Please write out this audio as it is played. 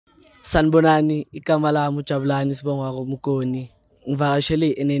Sanibonani, igama lami uJabulane Mokone.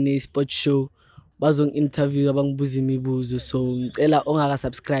 Ngivakashele enene sport show. Bazongi-interview abangibuza imibuzo, so ngicela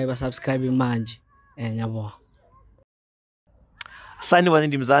subscribe manje. Ngiyabonga. Sanibonani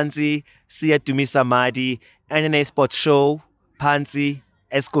ndimzansi, siyadumisa madi, enene sport show, phansi,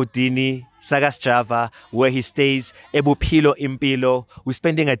 eskodini, Sagas Java, where he stays, Ebuphilo Impilo. We're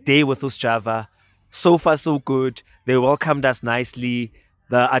spending a day with Java. So far, so good. They welcomed us nicely.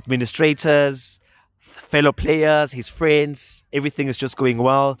 The administrators, fellow players, his friends, everything is just going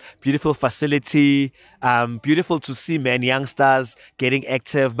well. Beautiful facility. Beautiful to see many youngsters getting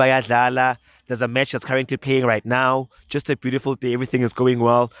active by Adlala. There's a match that's currently playing right now. Just a beautiful day. Everything is going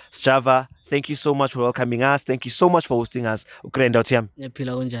well. Java, thank you so much for welcoming us. Thank you so much for hosting us. I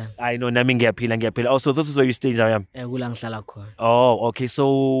know, nami ngiyaphila. Also, this is where you stay, Jayam. Oh, okay.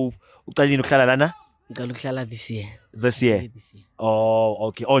 So, this year. This year? Oh,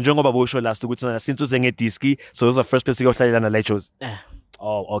 okay. Oh, njengoba bosho last ukuthi since uzenge diski, so this is the first place you hlalela la shows.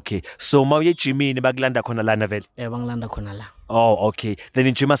 Oh, okay. So mawuye gymini bakulanda khona lana vele? Bangilanda khona la. Oh, okay. Then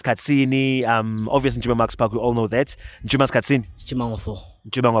in Juma Skatsini, obviously in Juma Max Park, we all know that. In Juma Skatsini? Juma ngo 4.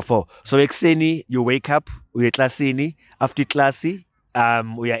 Juma ngo 4. So ekseni, you wake up, uye klasini, after classy,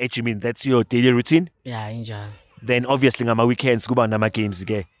 uya gymini. That's your daily routine? Yeah, injalo. Then obviously ngama weekends kuba nama games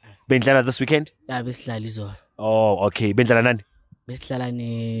ke. Bendlala this weekend? Yeah, besidlala izolo. Oh, okay. Bendlala nani? Besidlala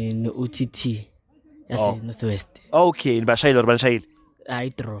ne UTT. Yase Northwest. Okay, in Bashayil or Banshayil? I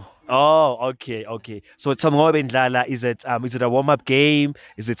draw. Oh, okay. So tell me what Bendlala, is it a warm-up game?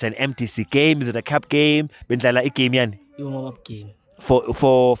 Is it an MTC game? Is it a cup game? Bendlala a game yan? Warm-up game.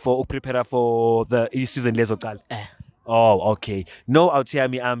 For prepare for the season lezo. Oh, okay. No,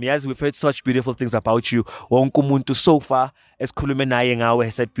 Autiami, yes, we've heard such beautiful things about you. Wonke umuntu so far esikhulume naye ngawe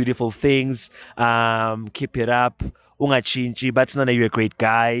has said beautiful things. Keep it up. Ungachinchi, but nana you're a great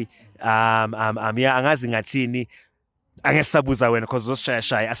guy. Yeah, angazi ngathini. Angesabuza wena because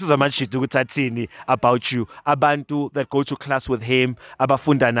uzosishaya asiza manje ukuthi athini about you. Abantu that go to class with him,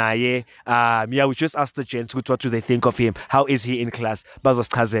 abafunda naye. Yeah, we just asked the gents what do they think of him? How is he in class?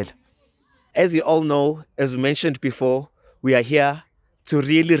 Bazosichazela. As you all know, as we mentioned before, we are here to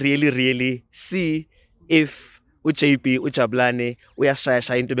really see if Jabulane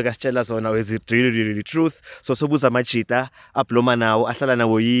uyashaya into bekasitshela zona, or is it really truth? So sobuza amajita abloma nawo ahlala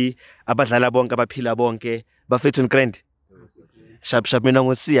nawo yi abadlala bonke abaphila bonke bafethu nkrend. Shap mina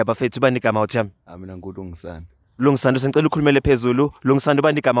ngosiya bafethu banika mawuthi yami. Mina ngulungisana. Lungisana sengicela ukhulumele phezulu. Lungisana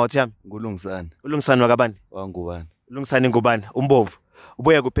ubanika mawuthi yami. Ngulungisana. Ulungisana wakabani? Wangubani. Ulungisana ngubani? Umbovu.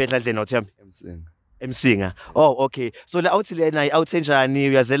 Ubuya kuphehla ndleni nawuthi yami. Emsinga. Oh, okay. So la awuthi le nayi awuthe njani,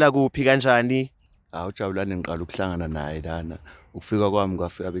 uyazela kuphi kanjani? UJabulane ngiqala ukuhlangana naye lana. Ukufika kwami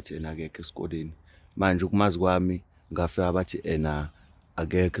ngafika bethi ena akekho esikoleni. Manje ukumazi kwami ngafika bathi ena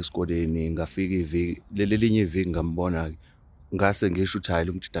akekho esikoleni. Ngafika iviki lelinye iviki ngambona ngase ngisho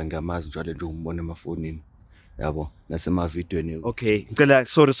uthayile umjida ngiyamazi njalo nje umbona emafonini. Yabo nasemavidweni. Okay, ngicela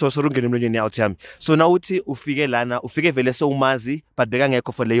sorry ungene emlonyeni awuthi yami. So now uthi ufike lana, ufike vele sewumazi but beka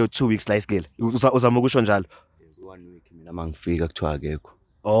ngekho for leyo 2 weeks la isikele. Uzama ukusho njalo. 1 week mina mangifika kuthiwa akekho.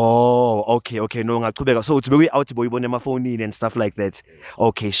 Oh, okay, no ngachubeka. So uthi bekuyi out boyibona emafonini and stuff like that.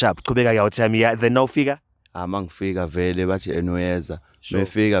 Okay, sharp. Chubeka ke awuthi yami. Yeah, then now fika? Mangifika vele bathi enoyeza.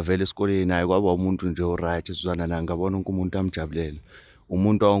 Mefika vele esikoleni naye kwaba umuntu nje oright sizwana naye ngabona onke umuntu amjabulela.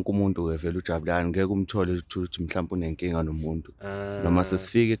 Umuntu wonke umuntu vele uJabulane ngeke umthole ukuthi mhlawumbe unenkinga nomuntu. Noma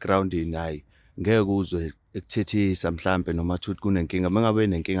sesifika egroundini naye ngeke uzwe ekuthethisa mhlawumbe noma ukuthi kunenkinga. Mangabe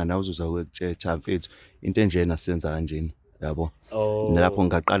nenkinga nawe uzoza ukutshela mfethu into enjena siyenza kanjeni. Yabo. Nalapho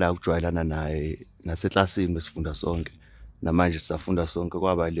ngaqala ukujwayelana naye naseklasini besifunda sonke. Namanje sisafunda sonke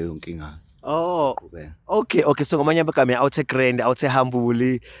kwaba leyo nkinga. Oh, okay. So ngamanye amagama awuthe grand, awuthe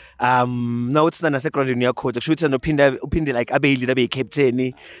humble. Now uthi nase ground ni yakho kusho ukuthi uphinde like abeyili abe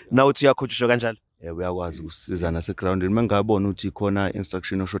captain. Now uthi uyacoach usho kanjalo. Uyakwazi ukusiza nase ground. Mangabona ukuthi khona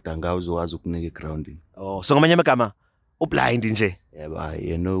instruction oshoda ngawo uzowazi ukunika eground. Oh, so ngamanye amagama ublind nje. Yeba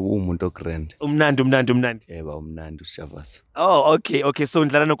yena umuntuogrand. Umnandi. Yeba umnandi usijavasa. Oh, okay. So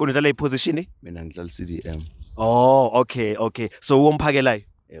ndlala nonkulu ndlala iposition? Mina ngidlala CDM. Oh, okay. So uwomphakelayo?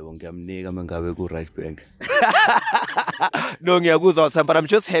 Yebo ngiyamnika mangabe ku right back. No ngiyakuzwa uthi but I'm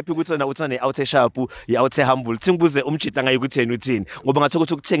just happy ukuthi uthane out sharp, out humble. Thingibuze umjita ngaye ukutheni uthini. Ngoba ngathi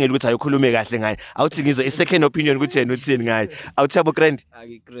ukuthi ukuthengela ukuthi ayikhulume kahle ngaye. Awuthi ngizwe a second opinion ukutheni uthini ngaye. Awuthabo grand?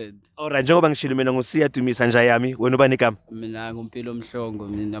 Grand. Alright, njengoba ngishilo mina ngusiyadumisa nje yami, wena ubani igama? Mina ngumpilo Mhlongo,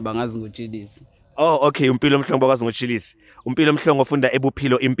 mina bangazi ngujidisi. Oh, okay, umpilo omhlongo bakwazi ngochilisi. Umpilo omhlongo ufunda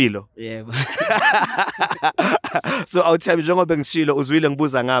ebuphilo impilo. Yebo. So awuthembi njengoba ngishilo uzwile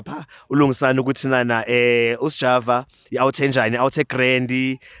ngibuza ngapha ulungisana ukuthi nana usijava i-out enjani, out grand,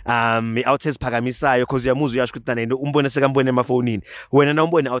 i-out eziphakamisayo because uyamuzwa uyasho ukuthi nana umbone sekambone emafonini. Wena na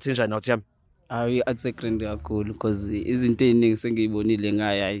umbone out enjani awuthembi? Hayi atse grand kakhulu because izinto eziningi sengiyibonile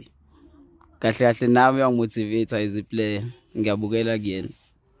ngayo hayi. Kahle kahle nami uyangimotivate as a player. Ngiyabukela kuyena.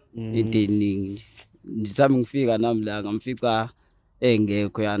 Into eziningi. Ngithami ngifika nami la ngamfica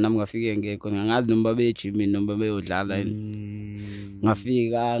engekho ya nami ngafika engekho ngangazi noma babe ejimini noma beyodlala yini.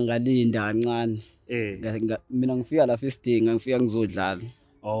 Ngafika ngalinda kancane. Mina ngifika la first day ngifika ngizodlala.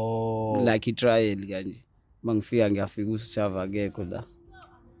 Oh. Like i-trial kanje. Mangifika ngiyafika usijava akekho la.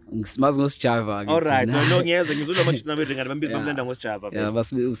 Ngisimazi ngosijava ke. Alright, no ngiyeza ngizula manje nami ngane bambili bamlanda ngosijava. Yeah,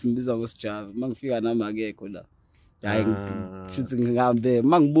 basimbiza ngosijava. Mangifika nami akekho la. Hayi futhi ngihambe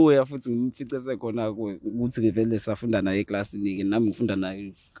mangibuya futhi ngimfice sekhona ukuthi ngivele safunda naye eclassini ke nami ngifunda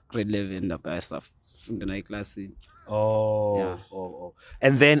naye grade 11 lapha safunda naye eclassini. Oh, Yeah. oh.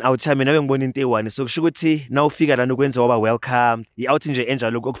 And then awuthami nawe ngibona into eyi1 so kusho ukuthi na ufika lana ukwenza waba welcome i-out nje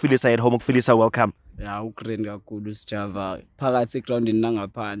enjalo ukufilisa at home ukufilisa welcome. Ya ugrand kakhulu usijava phakathi egroundini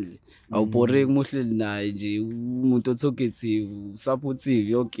nangaphandle. Awuboring muhleli naye nje umuntu othokethi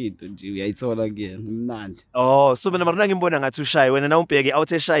supportive yonke into nje uyayithola kuyena imnandi. Oh, so mina marina ngimbona ngathi ushaye wena na umbheke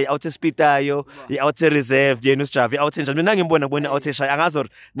i-out eshaye out espeedayo i-out reserve yena usijava i-out enjalo mina ngimbona kubona out eshaye angazi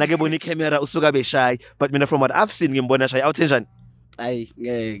nake bona i-camera usuka beshaye but mina from what I've seen ngimbona shaye out enjani. Hayi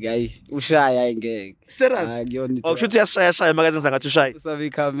ngeke hayi ushaya hayi ngeke. Serious? Akuyona into. Okusho ukuthi uyashaya magazenza ngathi ushaye. Usabe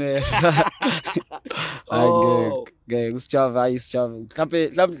i-camera. Hayi ngeke usijava hayi usijava.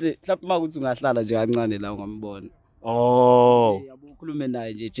 Mhlawumbe makuthi ungahlala nje kancane la ungambona. Oh. Yabo ukhulume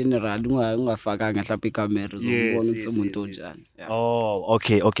naye nje general ungafakanga mhlawumbe i-camera uzobona ukuthi umuntu onjani. Oh,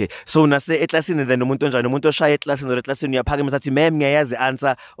 okay. So nase eclassini then umuntu onjani umuntu oshaya eclassini or eclassini uyaphakama sathi ma'am ngiyayazi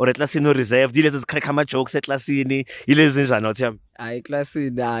answer or eclassini reserved yilezi zicrack ama jokes eclassini yilezi njani awuthembi? Hayi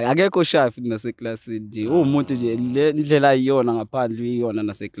eclassini akekho oshaya futhi naseclassini nje umuntu nje le indlela ayiyona ngaphandle uyiyona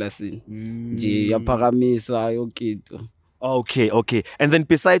naseclassini nje yaphakamisa yonke into. Okay. And then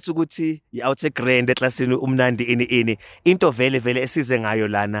besides ukuthi i-out grand eclassini umnandi ini into vele esize ngayo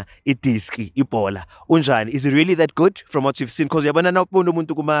lana i-disc ibhola unjani is it really that good from what you've seen because uyabona na ubona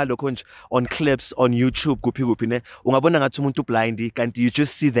umuntu kumalo konje on clips on YouTube kuphi ne ungabona ngathi umuntu blind kanti you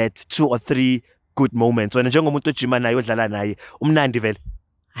just see that 2 or 3 good moments wena njengomuntu ojima naye odlala naye umnandi vele.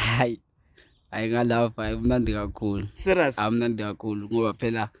 Hayi ngalava umnandi kakhulu. Serious? Amnandi kakhulu ngoba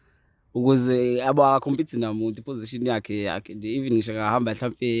phela ukuze abacompete namuntu position yakhe nje even ngisho ngahamba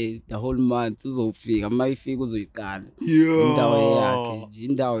mhlawumbe the whole month uzofika mayifika uzoyiqala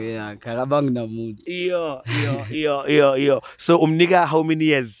indawo yakhe akabangi namuntu. Yo. So umnika how many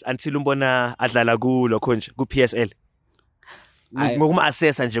years until umbona adlala kulo konje ku PSL? Ngokuma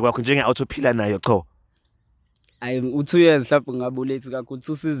assessa nje kwakho njenge autophila nayo cho. Hayi u2 years mhlawumbe ngabulethi kakhulu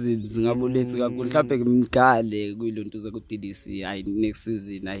 2 seasons ngabulethi kakhulu mhlawumbe ngimgale kuyilonto ze ku DDC hayi next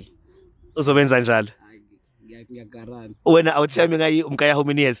season hayi uzobenza njalo. Ngiyagaranta. Wena awuthami ngayi umkaya how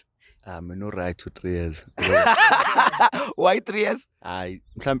many years? Mina right to 3 years. Why 3 years? Hayi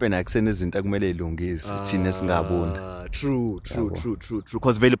mhlambe nakusena izinto akumele ilungise thina singaboni. True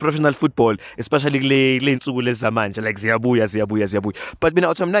because very professional football especially kule insuku lezamanje like ziyabuya but mina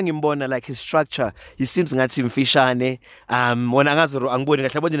uthi mina ngimbona like his structure he seems ngathi mfishane wona angazi angiboni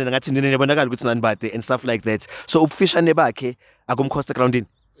kahle abonile ngathi nini nebonakala ukuthi nani bade and stuff like that so ubufishane bakhe akumcosta groundini.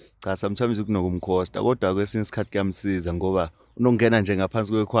 Cha sometimes ukunokumkhosta kodwa kwesinye isikhathi kuyamsiza ngoba unongena nje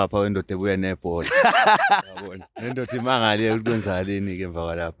ngaphansi kwekhwapha wendoda ebuya nebhola yabona nendoda imangale ukwenzakaleni ke emva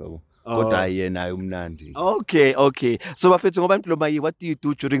kwalapha kodwa yena umnandi. Okay so bafethu ngoba impilo mayi what do you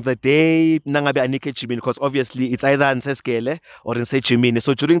do during the day nangabe anike gym because obviously it's either anseskele or in say gym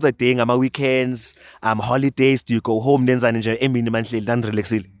so during the day ngama weekends holidays do you go home nenzani nje emini manhleli dan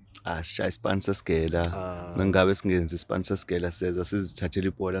relaxile? Shaya sponsor scale mengabe singenzi sponsor scale seza sizithathela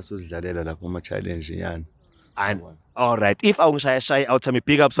ibhola sozidlalela lapho ama challenge yani. All right if awungishaya awuthami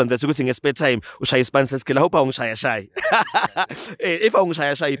big ups on that ukuthi nge-spare time ushaya sponsor scale I hope awungishaya if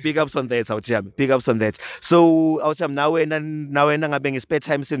awungishaya big ups on that awuthami big ups on that so awuthami nawe ngabe nge-spare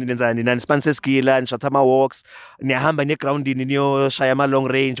time senenzani nani sponsor scale nishatha ama walks niyahamba ne-groundini niyoshaya ama long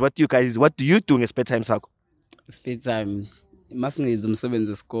range what do you do nge-spare time sakho? Spare time masingenza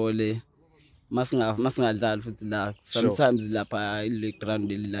umsebenzi wesikole masingadlali futhi la sometimes lapha ile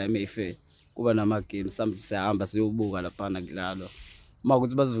ground la eMayfair kuba nama games sihamba siyobuka lapha nakudlalwa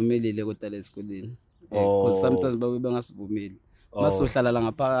makuthi basivumelile kodwa lesikoleni because sometimes babe bengasivumeli masohlala la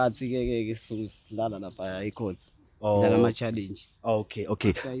ngaphakathi ke sidlala lapha ecourt Sidlala Oh, ama-challenge. okay, okay.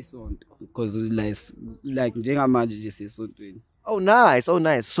 After isonto. Because like njengamanje nje sisesontweni. Oh, nice. Oh,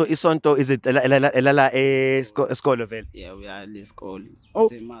 nice. So isonto is it elala esikole vele? Yeah, we are lesikole. Oh.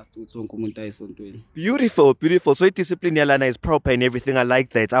 It's a must ukuthi wonke umuntu ayisontweni. Beautiful, beautiful. So discipline yalana is proper and everything. I like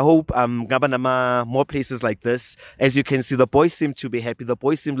that. I hope ngaba nama more places like this. As you can see, the boys seem to be happy. The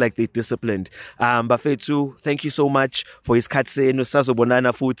boys seem like they're disciplined. Bafethu, thank you so much for his cutscene.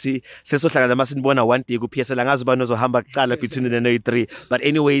 Sazobonana futhi. Sesohlangana masinibona one day ku PSL angazi bani ozohamba kuqala between the 3. But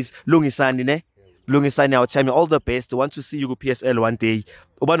anyways, lungisani ne? Lungisani, I'll tell me all the best. Want to see you ku PSL one day.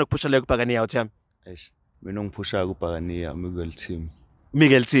 Ubani okupusha le kubhakani, I'll tell me. Eish, mina ngiphusha kubhakaniya Miguel team.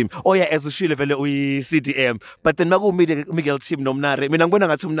 Miguel team. Oh yeah, as ushilo vele uyi-CDM. But then maku Miguel team nomnare. Mina ngibona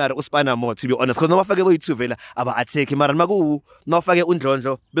ngathi umnare uspana more, to be honest. Because noma fake boyi-2 vela aba attack mara maku nofake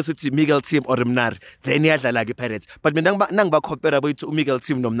undlondlo bese uthi Miguel team or mnare. Then iyadlala ke Pirates. But mina nangiba compare boyi-2 Miguel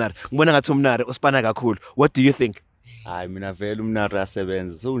team nomnare. Ngibona ngathi umnare uspana kakhulu. What do you think? Hayi mina vele umnari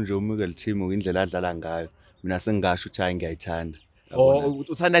asebenza. So nje uMiguel team indlela adlala ngayo. Mina sengisho ukuthi hayi ngiyayithanda. Oh,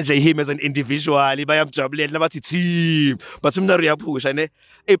 uthanda nje him as an individual, bayamjabulela nabathi team. But umnare uyaphusha ne.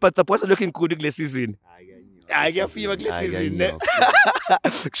 Hey, but the boys are looking good kule season. Hayi kuyafika kule season ne.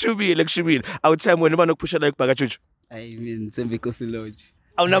 Kushubile. Awuthemba wena ubani okuphusha la ekubhaka Juju. I mean Thembi Nkosi Lodge.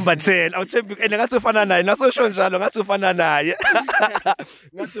 Awu number 10. Awuthembi and ngathi ufana naye. Nasosho njalo ngathi ufana naye.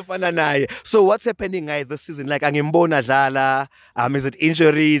 Ngathi ufana naye. So what's happening this season? Like angimbona dlala, is it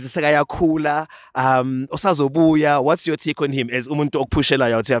injuries? Sekayakhula, usazobuya. What's your take on him as umuntu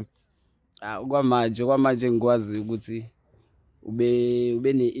okuphushelayo awuthemba? Kwamanje ngikwazi ukuthi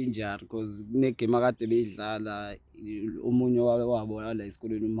ube ne-injury because kunegame akade beyidlala omunye wabo la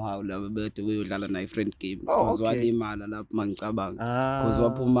esikoleni umhawu la bede uyodlala naye friend game because walimala lapho mangicabanga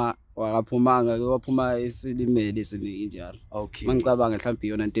because waphuma esilimele sine-injury. Okay. Mangicabanga mhlawumbe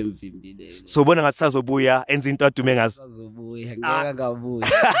iyona into emvimbile. So bona ngathi sazobuya enza into adume ngazo. Sazobuya ngeke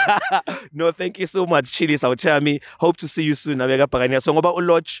ngabuya. No, thank you so much, Chili Sawchami. Hope to see you soon. Abeka Bhakaniya. So ngoba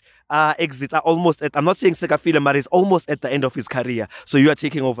uLodge exits are almost at, I'm not saying Sekafile, but he's almost at the end of his career. So you are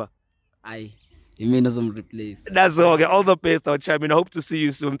taking over. Aye. You mean as replace. That's okay. All the best, Sawchami. I hope to see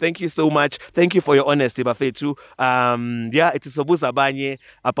you soon. Thank you so much. Thank you for your honesty, Bafethu. Yeah, it is Sobuza Banye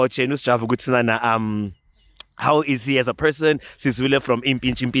about Chenus Javugutsana. How is he as a person? Sizwile from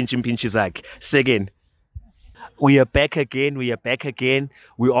Impinch. Second. We are back again.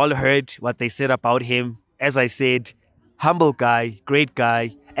 We all heard what they said about him. As I said, humble guy, great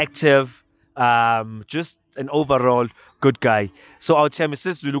guy, active, just an overall good guy. So I'll tell me,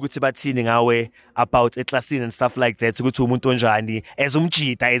 since we look at about Etlasin and stuff like that, to go to Muntonjani, as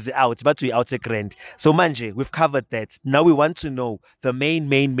umchita is out, but we out a grand. So manje, we've covered that. Now we want to know the main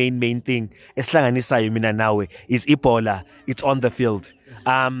thing. Eslanganisa yumina nawe is Ipola. It's on the field.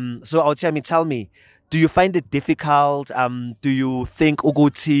 So I'll tell me, do you find it difficult? Do you think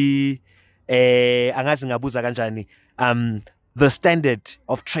Uguti angazi ngabuza kanjani? The standard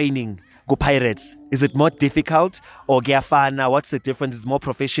of training go Pirates, is it more difficult or kuyafana? What's the difference? Is it more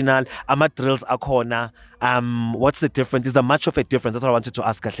professional? Ama drills akhona. What's the difference? Is there much of a difference? That's what I wanted to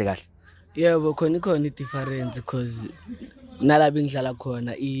ask kahle kahle. Yeah, but khona difference because nalabi ngidlala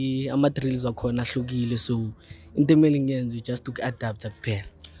khona ama drills wakhona hlukile, so into emele ngiyenze just to adapt kuphela.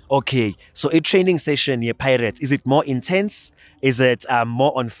 Okay, so a training session here, Pirates, is it more intense? Is it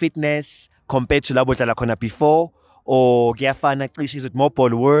more on fitness compared to labo dlala khona before? Or is it more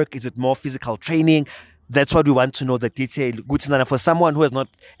ball work? Is it more physical training? That's what we want to know, the detail. Good for someone who has not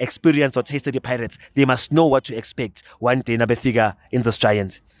experienced or tasted the Pirates, they must know what to expect one day nabe figure in this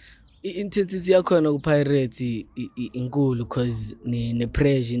giant. Intensity yakhona ku Pirates inkulu because ne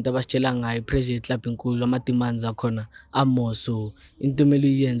pressure into abasitshela ngayo, pressure club inkulu, ama demands akhona amo, so into emele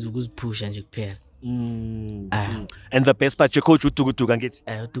uyenze ukuziphusha nje kuphela. And the best part, your coach Utugutugu and get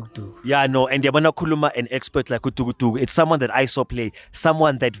yeah, no, and yabana kuluma an expert like Utugutugu. It's someone that I saw play,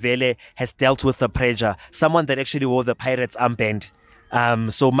 someone that Vele has dealt with the pressure, someone that actually wore the Pirates armband.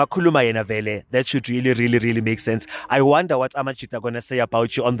 So makuluma yena Vele, that should really make sense. I wonder what Amachita gonna say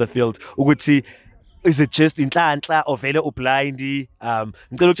about you on the field. Uguti, is it just inhlanhla or vele ublindy? Ngicela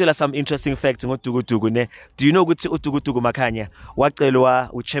ukutshela some interesting facts ngoTugutugu ne. Do you know ukuthi uTugutugu Makhanya wacelwa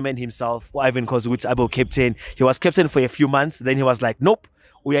uchairman himself, Ivan Khoza ukuthi abe captain. He was captain for a few months, then he was like, nope,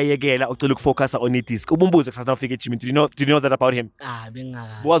 uyayekela ucela ukufocus on it. Ubumbuze kusasa ufike eGym. Do you know that about him?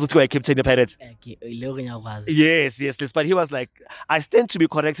 Benga. Was uthi captain the Pirates? Yes, but he was like, I stand to be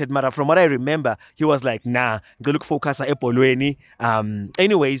corrected, Mara. From what I remember, he was like, nah, ngicela ukufocus ebolweni.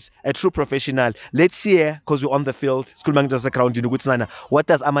 Anyways, a true professional. Let's hear, because we're on the field. School manager does the ground. What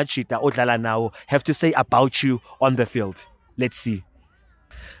does Amachita Odlala now have to say about you on the field? Let's see.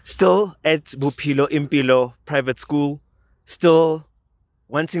 Still at Bupilo Impilo Private School, still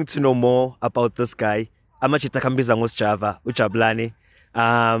wanting to know more about this guy. Amachitakambisa Java, Jabulane.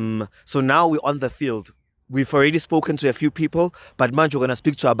 So now we're on the field. We've already spoken to a few people, but manje we're gonna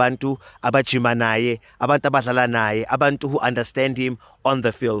speak to abantu abajima naye, abantu abadlala naye, abantu who understand him on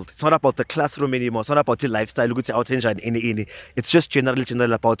the field. It's not about the classroom anymore. It's not about the lifestyle. It's just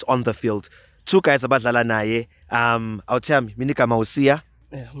general about on the field. Two guys abadlala naye. Awuthami, minika mawusiya.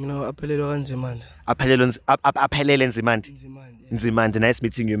 Yeah, mina aphelelo kanzimande. Aphelele Nzimande. Nzimande, nice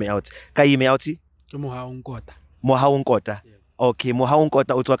meeting you, me out. Kayime outi? Moha unkota. Okay, moha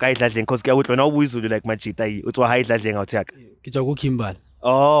unkota utwa ka idladleng cause ke utlo na ubuyizulu like majita yi. Utwa ha idladleng awuthaka. Kitsa ku Kimbal.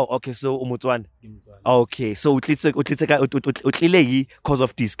 Oh, okay, so umutswana. Okay, so utlile yi cause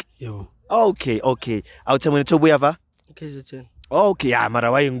of disc. Yebo. Okay. Awuthama nithobuya va? KZN. Okay, yeah,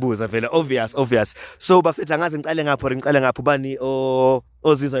 mara wayengibuza vele obvious. So bafethu angaze ngiqale ngapho bani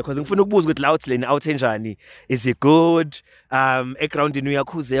ozizwa because ngifuna ukubuza ukuthi la outlane outhenjani. Is it good? Egroundini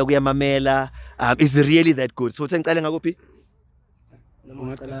uyakhuze kuyamamela. Is it really that good? So ngiqale ngakuphi?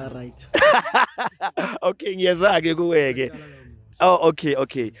 Right. Okay, ngiyazake kuweke. Oh,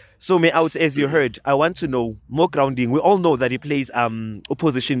 okay. So me out, as you heard, I want to know more grounding. We all know that he plays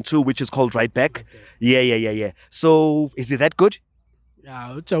opposition 2, which is called right back. Yeah. So is it that good?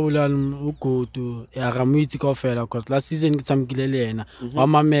 Yeah, Jabulane ugodu ya ramuitsi kaofela because last season ke tsamkile le yena wa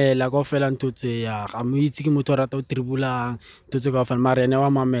mamela kaofela ntotse ya ramuitsi ke motho rata o tribulang ntotse kaofela mara ene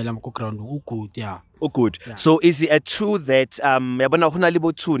wa mamela mo ground ugodu ya. Oh, good. Yeah. So is he a 2 that yabona hona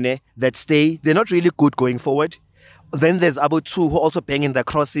libo 2 ne that stay? They're not really good going forward. Then there's about 2 who also bang in the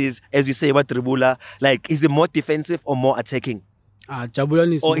crosses, as you say about dribula. Like, is it more defensive or more attacking?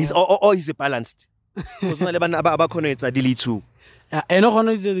 Jabulane is or is it balanced? Because no lebana abakhona etsa dili 2. Yeah, eno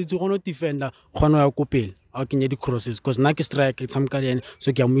khona itse to khona defender khona ya ko pele a kenye di crosses because na ke strike tsamka le ene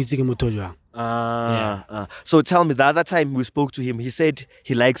so ke a moitse ke motho jwang. So tell me, the other time we spoke to him, he said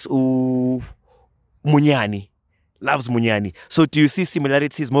he likes Munyani. Loves Munyani. So do you see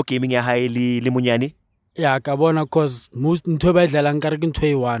similarities more gaming ya highly Munyani? Yeah, ka bona cause most ntwe ba idlala nkare ke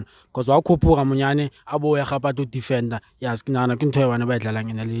ntwe 1 cause wa khophuka Munyani abo ya gapa to defender. Yes, ke nana ke ntwe 1 ba idlala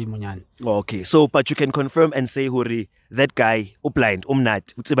ngena le Munyani. Okay, so but you can confirm and say hore that guy blind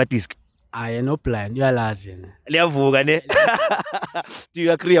umnat utsiba disc. I no blind, you are lazing. Liyavuka ne. Do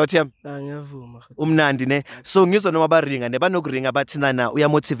you agree Awuthami? Ngiyavuma. Umnandi ne. So ngizwa noma baringa ne banokuringa bathina uya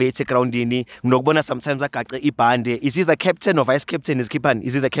motivate groundini nokubona sometimes agace ibhande. Is he the captain or vice captain is Kipan?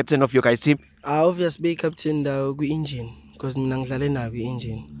 Is he the captain of your guys team? Obviously be captain da ku engine because mina ngidlale na ku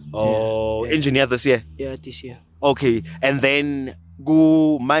engine. Oh, yeah. Engineer this year? Yeah, this year. Okay, and then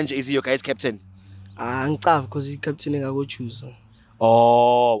Gu Manje is he your guys captain? Ngicava because he captain engako choose.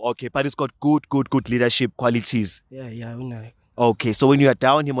 Oh, okay, but he's got good leadership qualities. Yeah, unayo. Okay, so when you are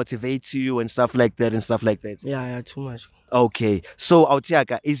down, he motivates you and stuff like that. Yeah, too much. Okay, so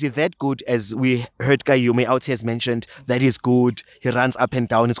Autiaka, is he that good as we heard Kayume out here has mentioned that he's good, he runs up and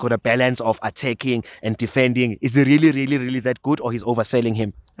down, he's got a balance of attacking and defending. Is he really that good or he's overselling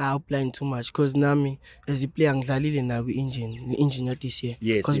him? Playing too much because Nami as he play ngidlalile na ku engine ya this year.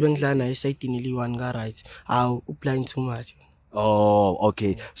 Yes. Because bengidlala na side ni 1 ga right. Playing too much. Oh,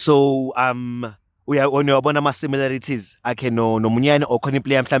 okay. So we are on your bona similarities. Ake no Munyani or khona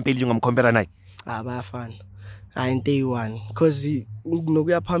player mhlambe lingamcompare naye. Bayafana. Into eyi-1 because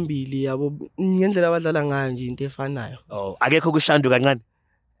nokuya phambili yabo ngendlela abadlala ngayo nje into efanayo. Oh, akekho kushandu kancane.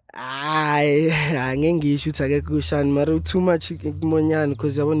 Angeke ngisho ukuthi akekho kushani mara too much kuMonyani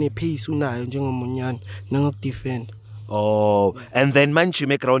because yabo ne pace unayo njengoMonyani nangokudefend. Oh, and then manje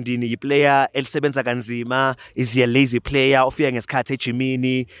groundini yiplayer elisebenza kanzima, is he a lazy player ofika ngesikhathi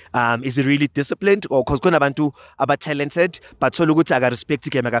ejimini? Is he really disciplined or cause kuna abantu aba talented but thola ukuthi aka respect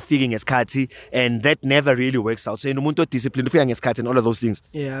game akafiki ngesikhathi and that never really works out. So umuntu disciplined ufika ngesikhathi and all of those things.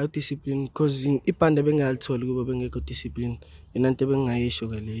 Yeah, discipline because ibhande bengalithola kuba bengekho discipline. Inanto bengayisho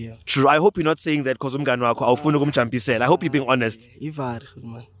ke leyo. True. I hope you're not saying that because umngani wakho awufuna ukumjumpisela. I hope you're being honest. Ivari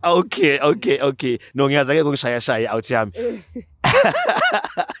man. Okay. No ngiyaza ke ngishaya Awuthami.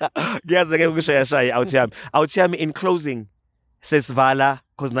 Ngiyaza ke ngishaya Awuthami. Awuthami, in closing, sesivala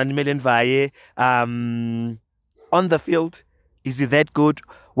because nanimele nvaye on the field, is he that good?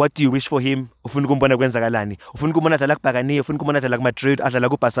 What do you wish for him? Ufuna ukumbona kwenzakalani? Ufuna ukumbona adlala kuBhakaniya, ufuna ukumbona adlala kuMadrid, adlala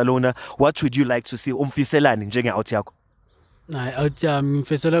kuBarcelona? What would you like to see umfiselani njenge-out yakho? Awuthami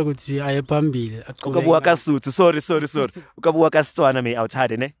ngifesela ukuthi aye phambili Ukabuka kaSuthu, sorry. Ukabuka kaSitswana me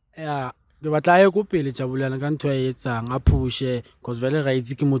outhade ne? Yeah, ke batla ye ko pele Jabulane ka ntho e etsang a pushe cause vele ra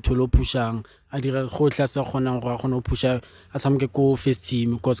itse ke motho lo pushang a dira gotlha sa kgonang go gona go pusha a samke ko first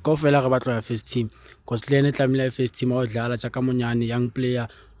team cause ka ofela re batla ya first team cause le ene tlamela first team o dlala tsa ka monyane young player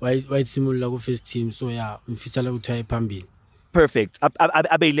wa itsimolla ko first team so ya mfisala go thwa phambili. Perfect.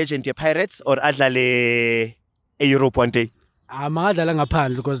 Abe legend ye Pirates or adlale e Europe one day? Amadlala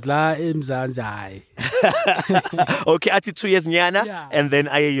ngaphandle because la eMzansi hayi. Okay, athi 2 years nyana Yeah. and then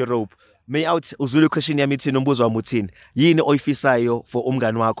aye Europe. May out uzulu question yami ithini umbuzo wami uthini? Yini oyifisayo for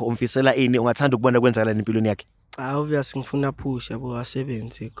umngani wakho umfisela ini ungathanda ukubona kwenzakala empilweni yakhe? Obviously ngifuna push yabo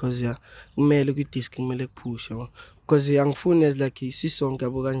asebenze because ya kumele ku disc kumele kupusha because angifuni as like sisonke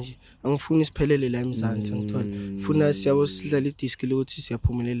yabo kanje angifuni siphelele la eMzansi ngithola ngifuna siyabo sidlala i disc lokuthi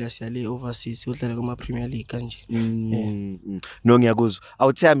siyaphumelela siyale overseas udlala kuma Premier League kanje. No ngiyakuzwa.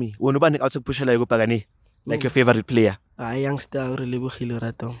 Awuthami wona ubani awuthi kupushela yokubhakani like your favorite player? Youngster Relebogile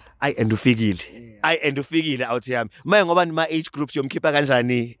Ratom. Ay and ufikile awuthami. Maye ngoba ma age groups yomkhipha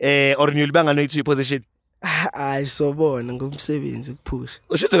kanjani or niyulibanga no 2 position? Hayi sobona ngomsebenzi kuphusha.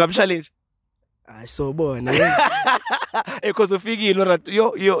 Ushuthi ngam challenge? Hayi sobona. Because ufikile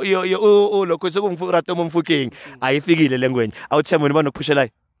yo lokho sekungifurato umfuking ayifikile lengwenye awuthemba wena banokupushelayo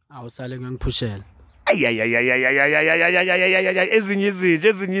Awusale ngiyangiphushela. Ezinye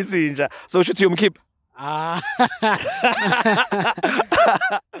izinja so ushuthi yomkhipha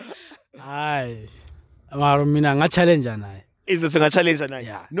Hayi mara mina nga challenge naye. Is this a challenge now?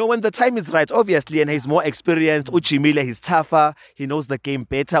 Yeah. No, when the time is right, obviously, and he's more experienced. Uchimile, he's tougher. He knows the game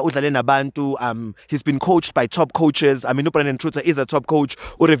better. Udlale nabantu. He's been coached by top coaches. I mean, Brandon Truter is a top coach.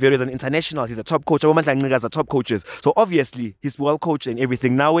 Urevero is an international. He's a top coach. Abomandla Ncikazi are top coaches. So obviously, he's well coached and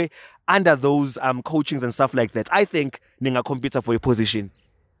everything. Now, under those coachings and stuff like that, I think ninga compete for a position.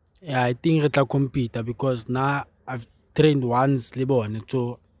 Yeah, I think retla compete because now I've trained once libone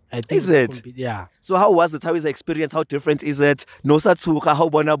so I think Is it? compete, yeah. So how was it? How is the experience? How different is it? No Satsuka, how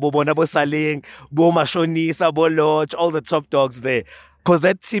bona bo Saling, bo Mashonisa, bo Lodge, all the top dogs there. Because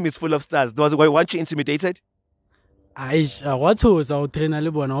that team is full of stars. Weren't you intimidated? Aisha wathoza o trainer le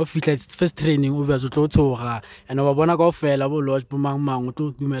bona o fitla first training o vya tlo tsoga and o bona ka ofela bo lodge bo mang o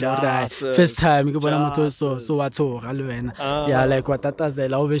tlo dumela right first time ke bona motho so watsoga le wena yeah like wa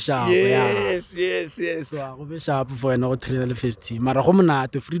tatazela o be sharp Yes. so go be sharp for wena o trainer le first team mara go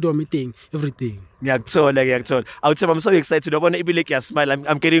monate freedom meeting everything. Ngiyakuthola. I'm so excited. Smile.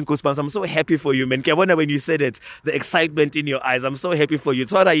 I'm getting goosebumps. I'm so happy for you, man. When you said it, the excitement in your eyes, I'm so happy for you.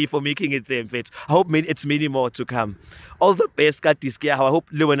 Sorry for making it there, Fit. I hope it's many more to come. All the best, I hope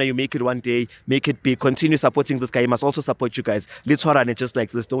when you make it one day, make it big. Continue supporting this guy. He must also support you guys. Let's run just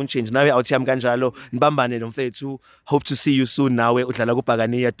like this. Don't change. Now out here, Ganjalo, Mbambane, Mfetu. Hope to see you soon. Now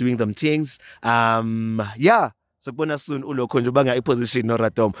we're doing them things. Yeah. Sakubona soon ulokho nje banga iposition no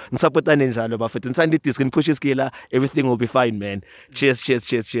Ratom. Ngisupportane njalo bafethu. Ngisanda disc push iskiller. Everything will be fine, man.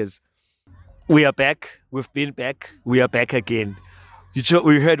 Cheers. We are back. We've been back. We are back again.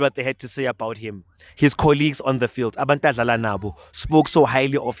 We heard what they had to say about him. His colleagues on the field, Abantadlala nabo, spoke so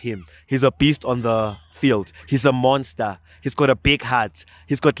highly of him. He's a beast on the field. He's a monster. He's got a big heart.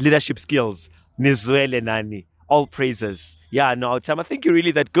 He's got leadership skills. Nizwele nani. All praises. Yeah, no, I think you're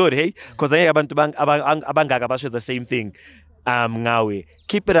really that good, hey? Because I think abangaka basho the same thing. Ngawe.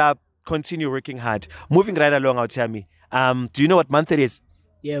 Keep it up. Continue working hard. Moving right along, Autami. Do you know what month it is?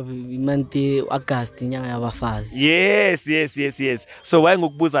 Yeah, month August inyanga yabafazi. Yes. So why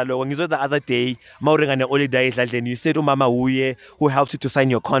ngokubuza lo ngizwe the other day mawurenga ne holiday edladleni you said umama uye who helped you to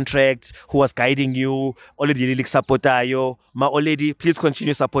sign your contract, who was guiding you, already supportayo. Ma already please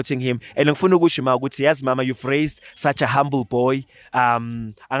continue supporting him. And ngifuna ukushima ukuthi yazi mama you've raised such a humble boy.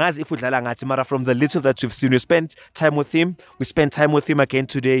 Angazi if udlala ngathi mara from the little that we've seen we spent time with him. We spent time with him again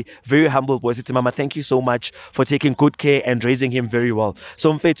today. Very humble boy. Sithi mama thank you so much for taking good care and raising him very well.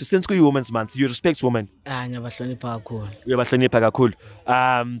 So mfethu since ku Women's Month you respect women. Ngiyabahlonipha kakhulu. Uyabahlonipha kakhulu.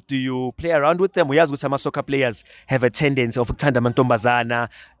 Do you play around with them? Uyazi ukuthi ama-soccer players have a tendency of ukuthanda amantombazana,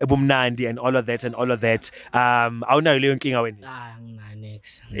 ebumnandi and all of that. Awunayo leyo nkinga wena? Anginayo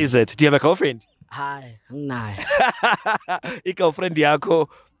next. Is it? Do you have a girlfriend? Hayi, anginayo. I-girlfriend yakho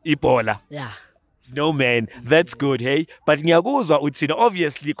ibhola. Yeah. No man, that's good, hey. But ngiyakuzwa uthina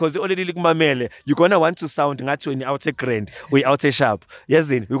obviously because already likumamele you're gonna want to sound ngathi when out a grand, we out a sharp.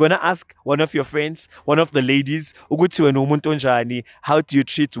 Yazini, we're gonna ask one of your friends, one of the ladies, ukuthi wena umuntu onjani, how do you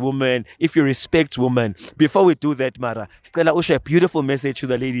treat women, if you respect women. Before we do that, Mara, sicela usho a beautiful message to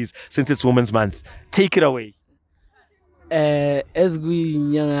the ladies since it's Women's Month. Take it away. As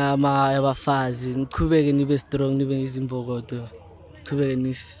kuyinyanga yabafazi, niqhubeke nibe strong, nibe izimbokodo. Qhubeke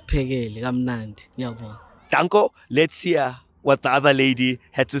nisiphekele kamnandi. Ngiyabonga. Danko, let's hear what the other lady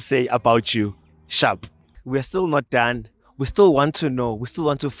had to say about you. Sharp. We're still not done. We still want to know. We still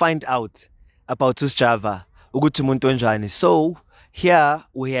want to find out about Java. Ukuthi umuntu onjani. So here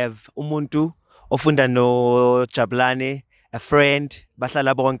we have umuntu ofunda no Jabulane, a friend,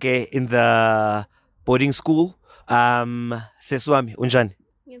 bahlala bonke in the boarding school. Seswami unjani?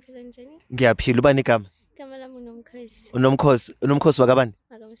 Ngiyaphila njani? Ngiyaphila. Ubani igama? Igama lami uNomkhosi. Unomkhosi wakabani?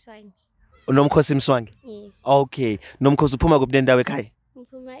 Makamswangi. Unomkhosi Mswangi. Yes. Okay. Nomkhosi uphuma kuphi nendawo ekhaya?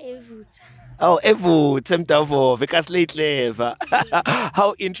 Ngiphuma eVutha. Oh, Evu, Temtavo, Vekas late clever.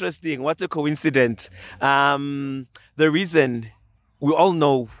 How interesting. What a coincidence. The reason we all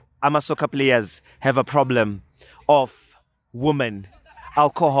know Ama soccer players have a problem of women,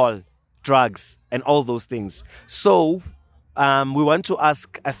 alcohol, drugs, and all those things. So we want to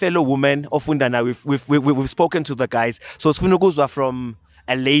ask a fellow woman of Fundana. We've spoken to the guys. So Sfunuguzwa from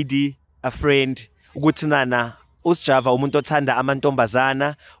a lady, a friend, Gutinana. Usjava umuntu othanda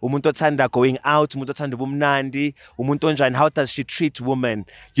amantombazana, umuntu othanda going out, umuntu othanda ubumnandi, umuntu onjani, how does she treat women?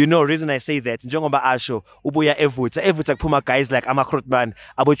 You know, reason I say that, njengoba asho ubuya eVutha kuphuma guys like amaKhrotman,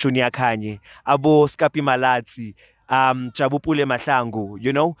 abo Junior Khanye, abo Skapi Malatsi, Jabupule Mahlangu,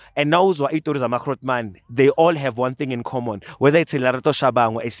 you know, and now uzwa itori zamaKhrotman, they all have one thing in common, whether it's Lerato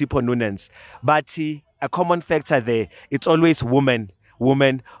Shabangu or Sipho Nunens, but a common factor there, it's always woman,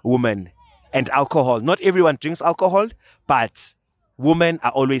 and alcohol. Not everyone drinks alcohol, but women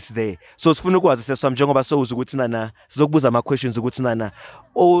are always there. So sifuna ukwazi seswami njengoba sowuza ukuthi nana sizokubuza ama questions ukuthi nana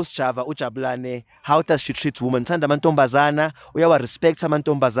Java uJabulane, how does she treat women? Thanda amantombazana, uyawa respect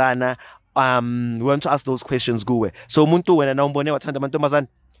amantombazana. We want to ask those questions kuwe. So umuntu wena na umbone wathanda amantombazana?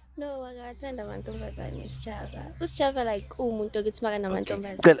 No, akathanda amantombazane uSjava. uSjava like umuntu okithi maka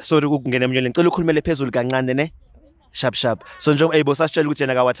namantombazane. Sorry ukungena emnyoleni. Ngicela ukhulumele phezulu kancane ne. Sharp. So njengoba ebosasitshela ukuthi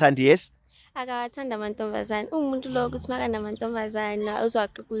yena akawathandi, yes? Akathanda amantombazane. Umuntu lo ukuthi maka namantombazane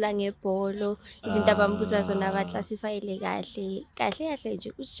uzwaqhula ngebholo, izinto abambuza zona abaclassifyele kahle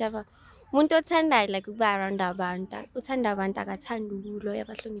nje uSjava. Umuntu othandayo like ukuba around abantu. Uthanda abantu akathanda ukulo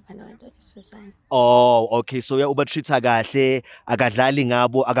yabahlonipha nabantu besifazane. Oh, okay. So uba treata kahle, akadlali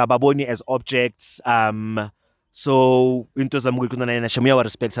ngabo, akababoni as objects. So into zamukile kunana yena shemuya wa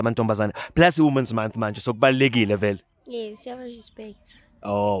respect amantombazane. Plus Women's Month manje so kubalekile vele. Yes, you respect.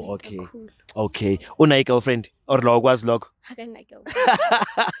 Oh, okay. Cool. Okay. Una girlfriend or lo kwazi lokho? Akana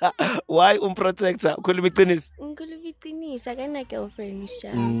girlfriend. Why protector? Ukhuluma iqiniso. Ngikhuluma iqiniso akana girlfriend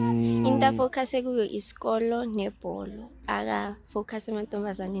uSjava. Into focus kuyo isikolo nebhola. Aka focus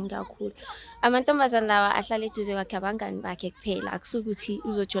amantombazane kakhulu. Amantombazane lawa ahlala eduze kwakhe abangani bakhe kuphela akusukuthi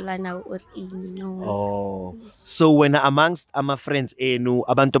uzojola nawo or ini no. Oh. So when amongst ama friends enu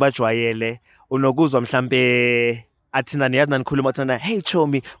abantu bajwayele unokuzwa mhlambe athina niyazi nanikhuluma thana hey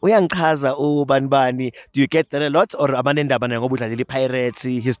Chomi uyangichaza ubani do you get that a lot or abanendaba naye ngoba udlalela iPirates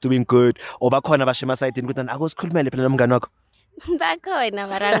he's doing good or bakhona bashema side ukuthi akusikhulumele phela nomngane wakho bakhona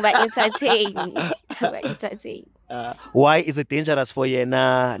marang ba entertain why is it dangerous for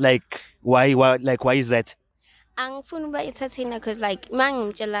yena like why is that angifuni uba entertain because like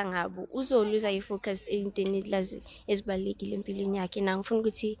mangimtshela ngabo uzoluza ifocus entweni lazi ezibalekile empilweni yakhe nangifuna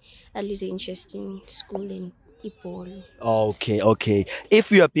ukuthi alose interest in school and ibhola. Okay.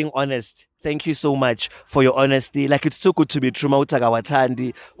 If you are being honest, thank you so much for your honesty. Like it's too good to be true.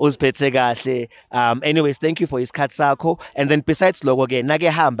 Mautagawathandi, uziphethe kahle. Anyways, thank you for isikhathi sakho. And then besides logo ke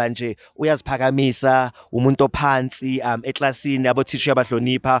nake hamba nje uyaziphakamisa umuntu ophansi eklasini abo teacher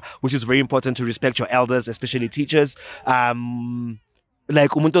abahlonipha, which is very important to respect your elders, especially teachers.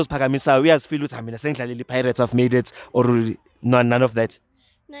 Like umuntu oziphakamisa uyazifeel ukuthi mina sengidlalela iPirates, I've made it or none of that.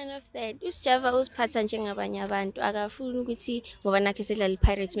 None of that. uSjava uziphatha njengabanye abantu akafuni ukuthi ngoba nakhe sedlala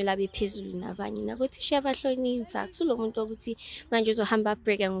iPirates kumele abe phezulu nabanye nakuthi siyabahlonipha kusulo muntu ukuthi manje uzohamba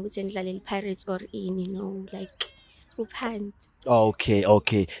break ngokuthi endlalela iPirates or ini no like uphansi.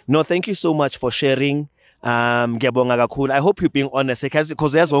 Okay. No, thank you so much for sharing. Ngiyabonga kakhulu. I hope you're being honest because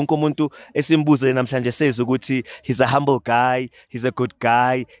yazi wonke umuntu esimbuze namhlanje says ukuthi he's a humble guy, he's a good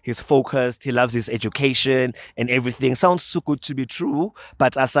guy, he's focused, he loves his education and everything. Sounds so good to be true,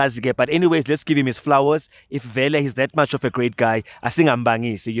 but asazi ke. But anyways, let's give him his flowers. If vele he's that much of a great guy,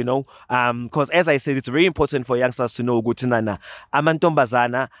 asingambangisi, you know. Because as I said, it's very important for youngsters to know ukuthi nana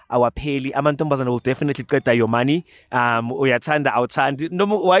amantombazana awapheli, amantombazana will definitely qeda your money. Uyathanda awuthandi. No,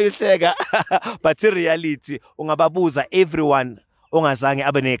 why you hleka? But in reality ungababuza everyone ongazange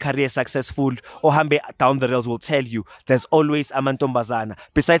abe ne-career successful ohambe down the rails will tell you there's always amantombazana.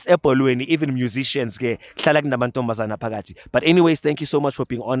 Besides ebholweni, even musicians ke kuhlala kunamantombazana phakathi. But anyways, thank you so much for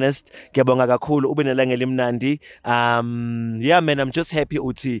being honest. Ngiyabonga kakhulu ube nelanga elimnandi. Yeah man, I'm just happy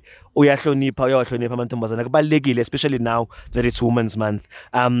uthi uyahlonipha amantombazana. Kubalekile especially now that it's Women's Month.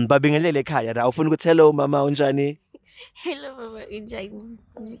 Babingelele ekhaya la ufuna ukuthi hello mama unjani? Hello mama unjani?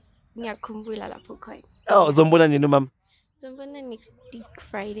 Ngiyakhumbula lapho khona. Oh, zombona nini mama? Zombona next week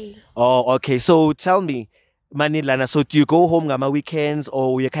Friday. Oh, okay. So tell me, Manilana, so do you go home ngama weekends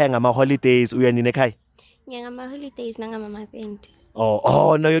or uyekhaya ngama holidays uyanini ekhaya? Ngama holidays nangama month end.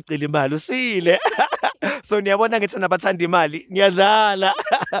 Oh, no yocela imali usile. So niyabona ngithi nabathanda imali, ngiyadlala.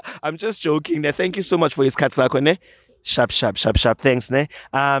 I'm just joking. Thank you so much for isikhathi sakho ne. Sharp. Thanks, ne?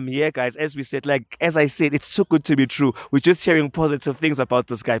 Yeah, guys, as we said, like, as I said, it's so good to be true. We're just hearing positive things about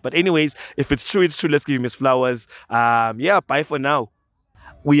this guy. But anyways, if it's true, it's true. Let's give him his flowers. Yeah, bye for now.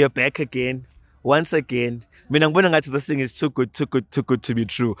 We are back again. Once again. This thing is too good to be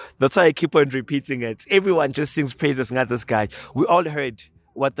true. That's why I keep on repeating it. Everyone just sings praises at this guy. We all heard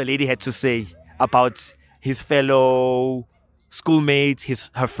what the lady had to say about his fellow schoolmate,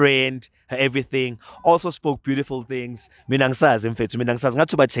 her friend, her everything. Also spoke beautiful things. Mina ngisazi mfethu, mina ngisazi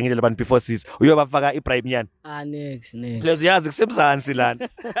ngathi ubathengile labantu before sis. Uyobafaka ibribe nyana. Next. Please yazi kusemzansi lana.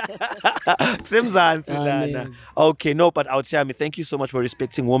 Kusemzansi lana. Okay, no, but Awuthiyami, thank you so much for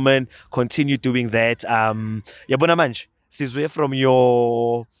respecting women. Continue doing that. Yabona manje, sizwe from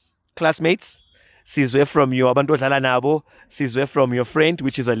your classmates. Sizwe from your abantu odlala nabo, sizwe from your friend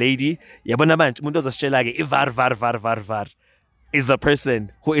which is a lady. Yabona manje umuntu ozositshela ke var is the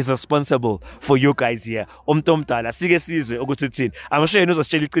person who is responsible for you guys here. Omdala sike sizwe ukuthi uthini. I'm sure yena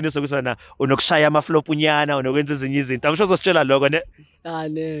uzositshela iqiniso ukuthi na unokushaya amaflop unyana unokwenza ezinye izinto. I'm sure uzositshela lokho ne.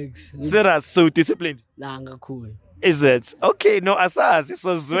 Next. Serious, so disciplined. Ngakhulu. Is it? Okay, no asazi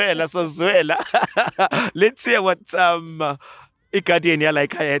sozwela. Let's hear what iGuardian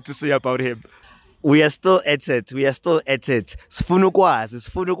like I had to say about him. We are still at it. Sifuna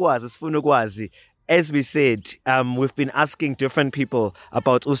ukwazi. As we said, we've been asking different people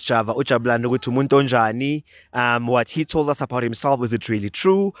about Jabulane ukuthi umuntu onjani. What he told us about himself, is it really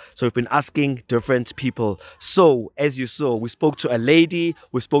true? So we've been asking different people. So as you saw, we spoke to a lady,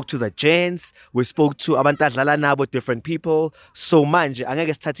 we spoke to the gents, we spoke to abantu adlala nabo, different people. So manje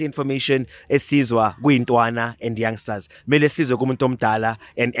angeke sithathe information esizwa kuyintwana and youngsters. Mele sizwe kumuntu omdala,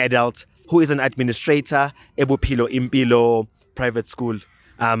 an adult who is an administrator, Ebuphilo Impilo Private School.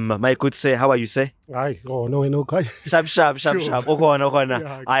 My good say, how are you say? Aye, oh no, okay. Sharp.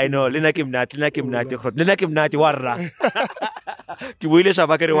 Okona. I know. Lina kimnati warra. Kibuile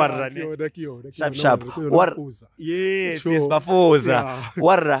shabakere warra. Sharp. Yes, bafuza.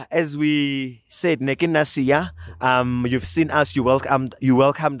 Warra, as we said, nekinasiya. You've seen us. You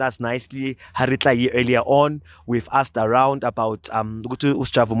welcomed us nicely. Haritla earlier on, we've asked around about Gutu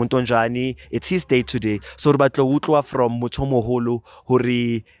Usjavu Muntonjani. It's his day today. So rubatlo utlwa from Mutomoholo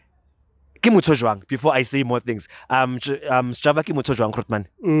Huri. Before I say more things, Java Kimutojwang Krotman.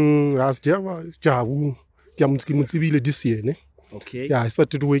 As Java, Jamu this year, ne? Okay. Yeah, I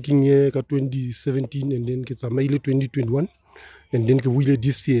started working here in 2017 and then get a mail 2021. And then we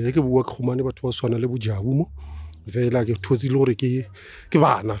this year, I work Humani, but was on a level Javumo. Very like a Tozilore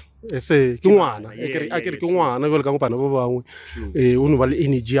Kivana. I say, Kiwana, I get Kiwana, I will come up and over Unwal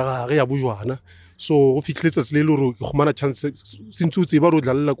energy, Bujuana. So if it later little Humana chance since you about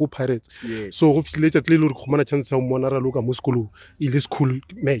la go pirates. So if it later little Humana chance Monara Loka Musculu in this cool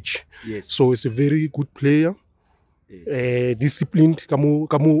match. Yes. So it's a very good player. Disciplined,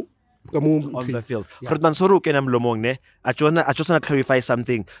 kamu on the field. Khotman Soru kenam lomong ne. I just want to clarify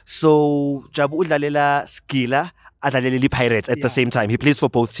something. So Jabu udlalela Skila adlalela Pirates at the same time. He plays for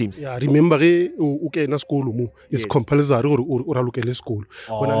both teams. Yeah, remember okay na school mu is compulsory or lokele school.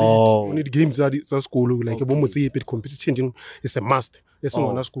 When it games at school like a say competition is a must. Yes,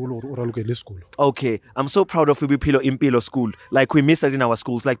 on school or lokele school. Okay, I'm so proud of Ibipilo Impilo School. Like we missed that in our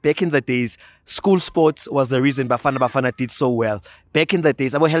schools. Like back in the days, school sports was the reason Bafana did so well. Back in the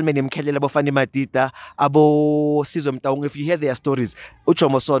days, abo Helmenim Kelly, abo Fani Matita, abo Sizum Taung. If you hear their stories,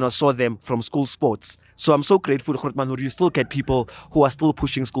 Uchomosono saw them from school sports. So I'm so grateful, Khotman, you still get people who are still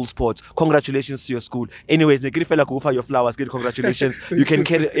pushing school sports. Congratulations to your school. Anyways, Negrifela Kufa your flowers. Good congratulations. You can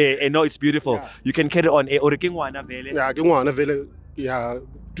carry. No, it's beautiful. Yeah. You can carry on. Orikingwana vele. Yeah, Kingwana vele. Yeah,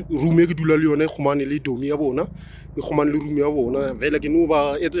 rume ke dula le yone khumane le domi ya bona e khumane le rumi ya bona vela ke no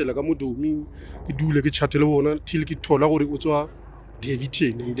ba etela ka mo domi ke dule ke chatele bona till ke thola gore o tswa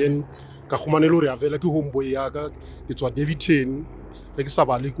Davidton and then ka khumane le re ya vela ke homeboy ya ka ke tswa Davidton ke sa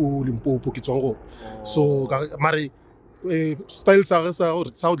ba le ko Limpopo ke tswa go so mare style sa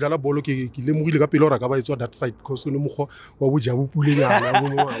o dlala bolo ke lemogile ka pele gore ka ba etswa that side because o ne mokgwa wa bojabu pulenyana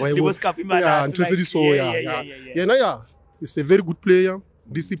ntho tse di so yena is a very good player,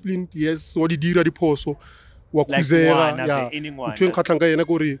 disciplined, yes, wa di dira diphoso wa khuzega ntho e nkgatlhang ka yena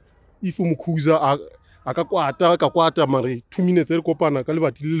kore if o mo khuza a ka kwata mare 2 minutes re kopana ka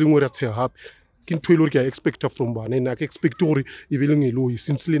lebati le lengwe re tshega gape ke ntho e le gore ke a expecta from bana ene a ke expect gore e be leng eloi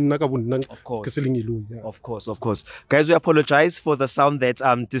since le nna ka bonna ke se leng eloi of course guys, we apologize for the sound that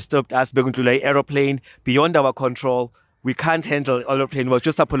disturbed us bekundlula aeroplane beyond our control. We can't handle aeroplane. We're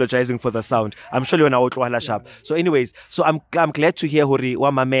just apologizing for the sound. I'm sure you're now sharp. So anyways, so I'm glad to hear hori wa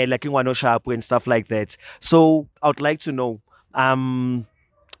mamela ke ngwana sharp and stuff like that. So I would like to know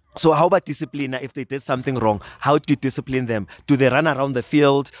so how about discipline? If they did something wrong, how do you discipline them? Do they run around the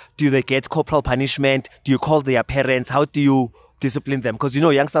field? Do they get corporal punishment? Do you call their parents? How do you discipline them? Because you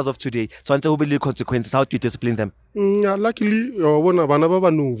know youngsters of today, so until we consequences, how do you discipline them? Luckily, bana ba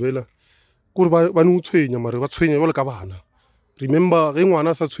banong vela gore ba no tshwenya mare ba tshwenya jwale ka bana. Remember ge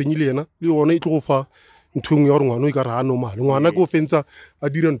ngwana sa tshwenyile yena le yona e tlo go fa ntho engwe ya gore ngwana o ka ra normal. Ngwana go fentsa a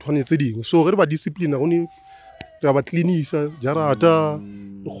dira nthwane tse dingwe. So ge re ba discipline go ne ra ba cleanisa jarata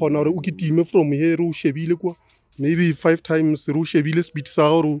re khona gore o kitime from here o shebile kwa maybe 5 times re o shebile speed sa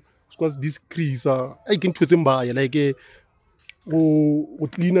gore squads decrease a ke ntho tse mbaya like o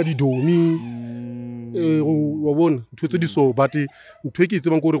cleaner di domi wa bona ntho tse di so but ntho e ke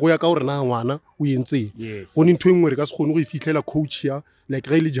tsebang gore go ya ka gore na ngwana o yentseng go ne ntho engwe re ka se kgone go ifihlela coach ya like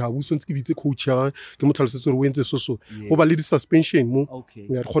re le jabu so ntse ke bitse coach ya ke mo tlhalosetse gore o entse so go ba le di suspension mo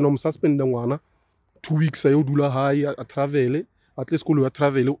ya re khona mo suspenda ngwana 2 weeks ayo dula high a travel at least go ya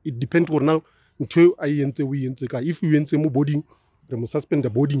travel it depends gore na ntho a yentse o yentse ka if you yentse mo boarding re mo suspend the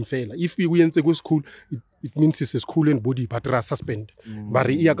boarding faila if we yentse go school it means it's a school and body but ra suspend but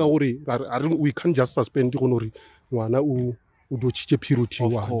re ya ka gore we can't just suspend go no re ngwana o do chiche period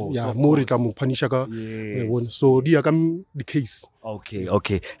ya mo re tla mo punisha ka so di ya ka the case.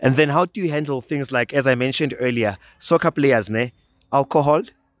 Okay and then how do you handle things like, as I mentioned earlier, soccer players alcohol,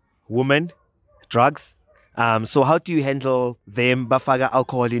 women, drugs? So how do you handle them bafaga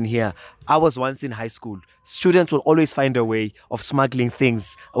alcohol in here? I was once in high school. Students will always find a way of smuggling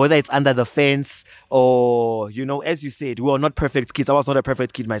things, whether it's under the fence or, you know, as you said, we are not perfect kids. I was not a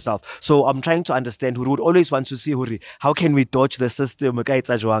perfect kid myself. So I'm trying to understand who would always want to see how can we dodge the system?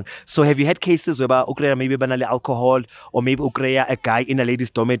 So have you had cases where ukreya maybe banale alcohol, or maybe ukreya a guy in a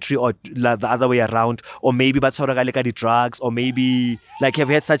ladies' dormitory, or the other way around, or maybe the drugs, or maybe like have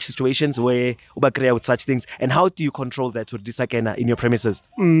you had such situations where ubakreya with such things? And how do you control that in your premises?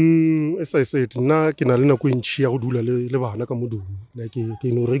 As I said, na ke na le nako ntšhi ya go dula le bana ka modumo like ke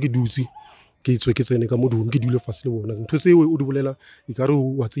no re ke dutse ke tswe ke tsene ka modumo ke dule fase le bona ntho tse o di bolela e ka re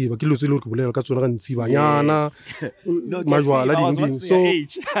wa tseba ke lo tse le re ke bolela ka tsona ga ntsi banyana majwala ding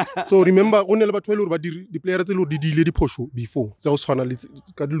so remember go ne le batho ba ile gore ba di player tse le di dile di phosho before tsa go tshwana le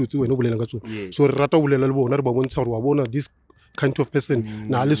ka dilo tse wena o bolela ka tsona so re rata go bolela le bona re ba bontsha gore wa bona this kind of person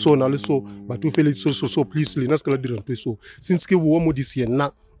na le so but o fele so please le na se ka la dira ntwe so since ke bo mo dis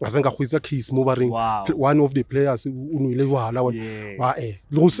yena a senga go itsa case mo ba reng one of the players o nwele jwala wa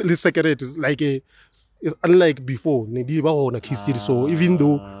le secret like unlike before ne di ba gona case so even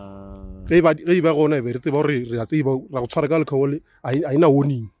though re ba gona re tseba gore re a tseba ra go tshwara ka alcohol I na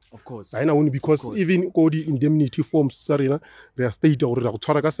warning. Of course. I na warning because even go the indemnity forms sa rena re a state gore ra go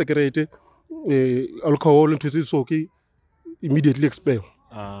tshwara ka secret alcohol ntse so ke immediately expel.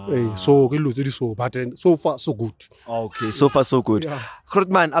 So but so far so good. Okay, so far so good.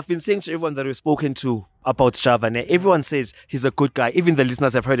 Grootman, I've been saying to everyone that we've spoken to about Jabulane, everyone says he's a good guy. Even the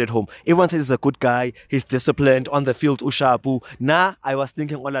listeners have heard at home. Everyone says he's a good guy. He's disciplined on the field. Ushapu. Nah, I was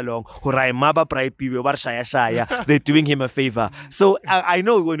thinking all along. They're doing him a favor. So I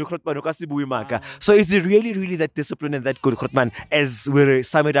know when Grootman. So is he really that disciplined and that good, Grootman? As we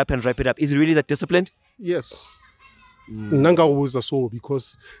sum it up and wrap it up, is he really that disciplined? Yes. Nanga was so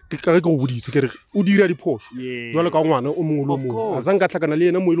because ke go budise ke re o dira diphoso jwale ka ngwana o mongwe lo mongwe a zanga tlhakana le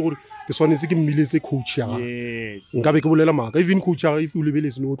yena mo ile gore ke swanetse ke mmiletse coach ya nka be ke bolela maka even coach ya if o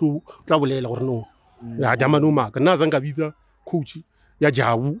lebeletse no tla bolela gore no ya jamano maka na zanga bitsa coach ya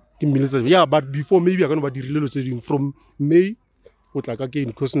jabu ke mmiletse but before maybe I gonna ba dirile lo tse ding from May o tla ka again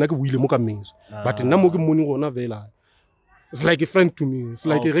because nna ke buile mo ka menso but nna mo ke moni gona vela It's like a friend to me. It's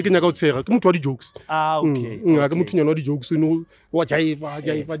like a regular out here. Come to the jokes. Okay. Come to the jokes. You know what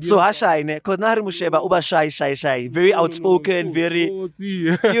jaiva. So how shy ne? Cause Nari Musheba uba shy. Very outspoken, very.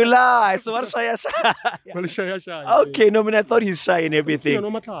 Yeah. You lie. So what shy? Well, shy. Okay, no, I mean I thought he's shy and everything. No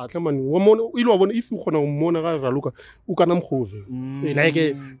matter, man. If you wanna mona raluka, ukana mkhove.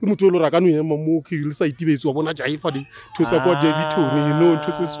 Like umutu lo rakanu ye mamuki ilisa itibezu wabona jaiva di tusa kwa David Tony. You know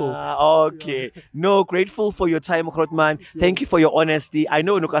tusa so. Okay. No, grateful for your time, Krotman. Thank you for your honesty. I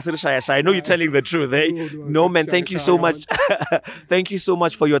know Nukasir Shy. I know you're telling the truth, eh? No, man, thank you so much. Thank you so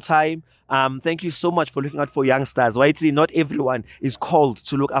much for your time. Thank you so much for looking out for youngsters. Right? See, not everyone is called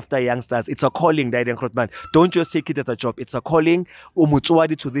to look after youngsters. It's a calling, Daiden Krotman. Don't just take it as a job. It's a calling.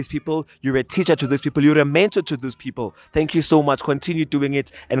 Umutuwadi to these people. You're a teacher to these people. You're a mentor to these people. Thank you so much. Continue doing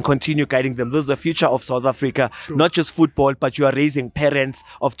it and continue guiding them. This is the future of South Africa. Sure. Not just football, but you are raising parents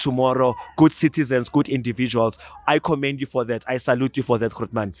of tomorrow, good citizens, good individuals. I commend you for that. I salute you for that,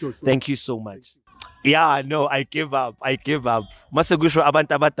 Krotman. Sure. Thank you so much. Yeah, no, I give up. Masagusho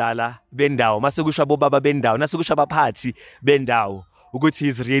abantu abadala bendawo, masagusho abobaba bendawo, nasagusho abaphathi bendawo. Ukuthi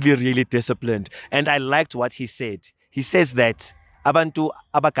he's really disciplined. And I liked what he said. He says that abantu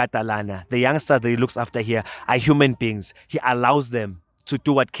abagadalana, the youngsters that he looks after here, are human beings. He allows them to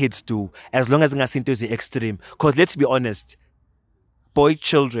do what kids do, as long as ngasinto is extreme. Because let's be honest, boy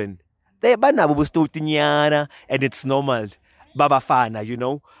children, they banabo bustotinyana, and it's normal. Babafana, you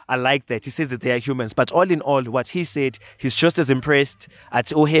know, I like that. He says that they are humans, but all in all, what he said, he's just as impressed. At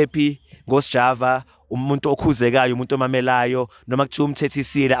happy, goes Java, umuntu okhuzekayo, umuntu omamelayo, noma kuthiwa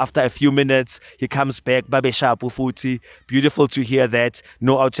umthethisile. After a few minutes, he comes back. Babe sharp futhi. Beautiful to hear that.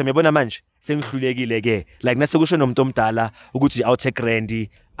 No, awutheme bona manje sengihlulekile ke. Like nasekusho nomuntu omdala ukuthi awuthe Randy.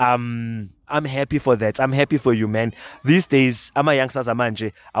 I'm happy for that. I'm happy for you, man. These days, ama youngsters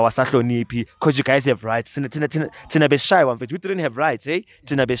amanje awasahloniphi, because you guys have rights. Tina beshy one. We didn't have rights, eh?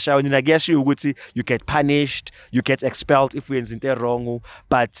 Tina beshy nina gesho ukuthi you get punished, you get expelled if we into wrong.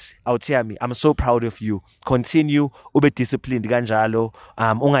 But I'll tell me, I'm so proud of you. Continue, ube disciplined kanjalo.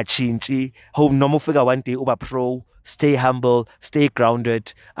 Ungachinchi. Hope no figure one day uba pro. Stay humble, stay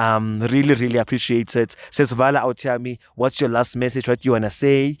grounded. Really appreciate it. Says Vala, out tell me, what's your last message? What you wanna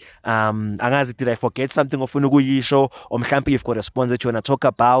say? Angazi, did I forget something of Unuguyisho? Or mhlampe you've got a sponsor that you wanna talk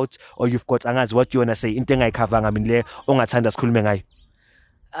about, or you've got angazi what you wanna say? Inteng I cover ngaminle ongathanda sikhulume ngayo.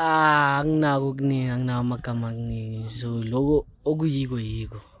 Anginako magama kuningi. So logo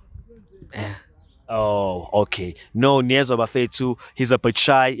okuyiko. Oh, okay. No, Niezo Bafetu, he's a bit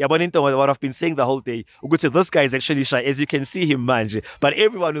shy. What I've been saying the whole day. This guy is actually shy. As you can see him, manje. But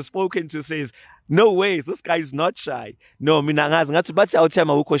everyone who's spoken to says, no ways, this guy is not shy. No, ngatu batsi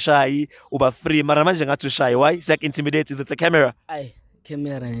awuthema uko shy, uba free. Mara manje ngatu shy. Why? It's like intimidating. Is it the camera? Aye,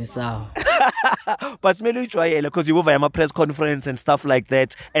 camera ngisawa. But maybe try because you over a press conference and stuff like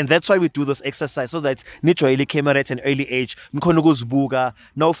that, and that's why we do this exercise so that nitro camera at an early age. Mkono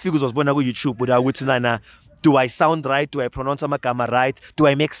now figures was born on YouTube, but I would nana. Do I sound right? Do I pronounce magama right? Do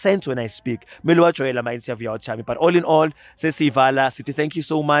I make sense when I speak? But all in all, Sesivala City, thank you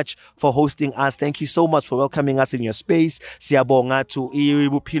so much for hosting us. Thank you so much for welcoming us in your space. Siyabonga to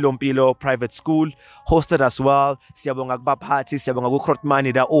Pilo Private School, hosted as well. Siyabonga Bapati, Siyabonga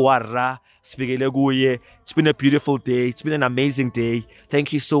Krotmani da Owara. It's been a beautiful day. It's been an amazing day.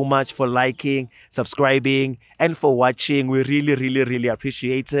 Thank you so much for liking, subscribing, and for watching. We really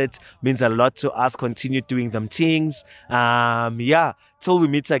appreciate it. Means a lot to us. Continue doing them things. Yeah. Till we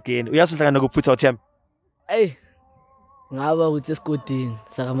meet again. We also gonna go put out time. Hey. Ngaba uthi esigodini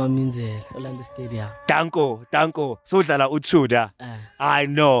sakaMaminzela Orlando Stadium. Danko. So dlala uThuda. I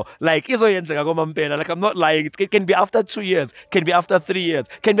know. Like izoyenzeka komampela. Like I'm not lying. It can be after 2 years, can be after 3 years,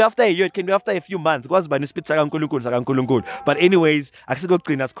 can be after a year, can be after a few months. Kwazi bani spitsa kaNkulunkulu. But anyways,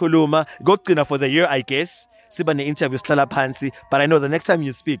 akusikugcina sikhuluma, gogcina for the year I guess. Siba ne interview sihlala phansi, but I know the next time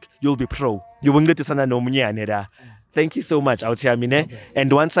you speak, you'll be pro. You won't get to sana nomunyane da. Thank you so much, Autiamine.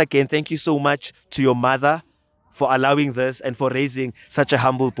 And once again, thank you so much to your mother for allowing this and for raising such a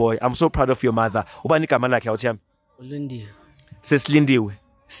humble boy. I'm so proud of your mother. Ubani kama lakhe Autiam? Ulindiwe. Sesilindiwe.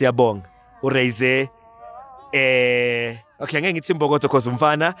 Siyabonga. Uraise okay, ngeke ngithi Mbokodo cause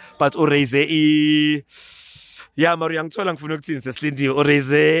umfana, but uraise yeah, Mario ngithola ngifuna ukuthini Sesilindiwe.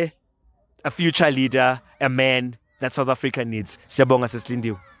 Uraise a future leader, a man that South Africa needs. Siyabonga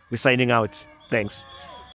Sesilindiwe. We're signing out. Thanks.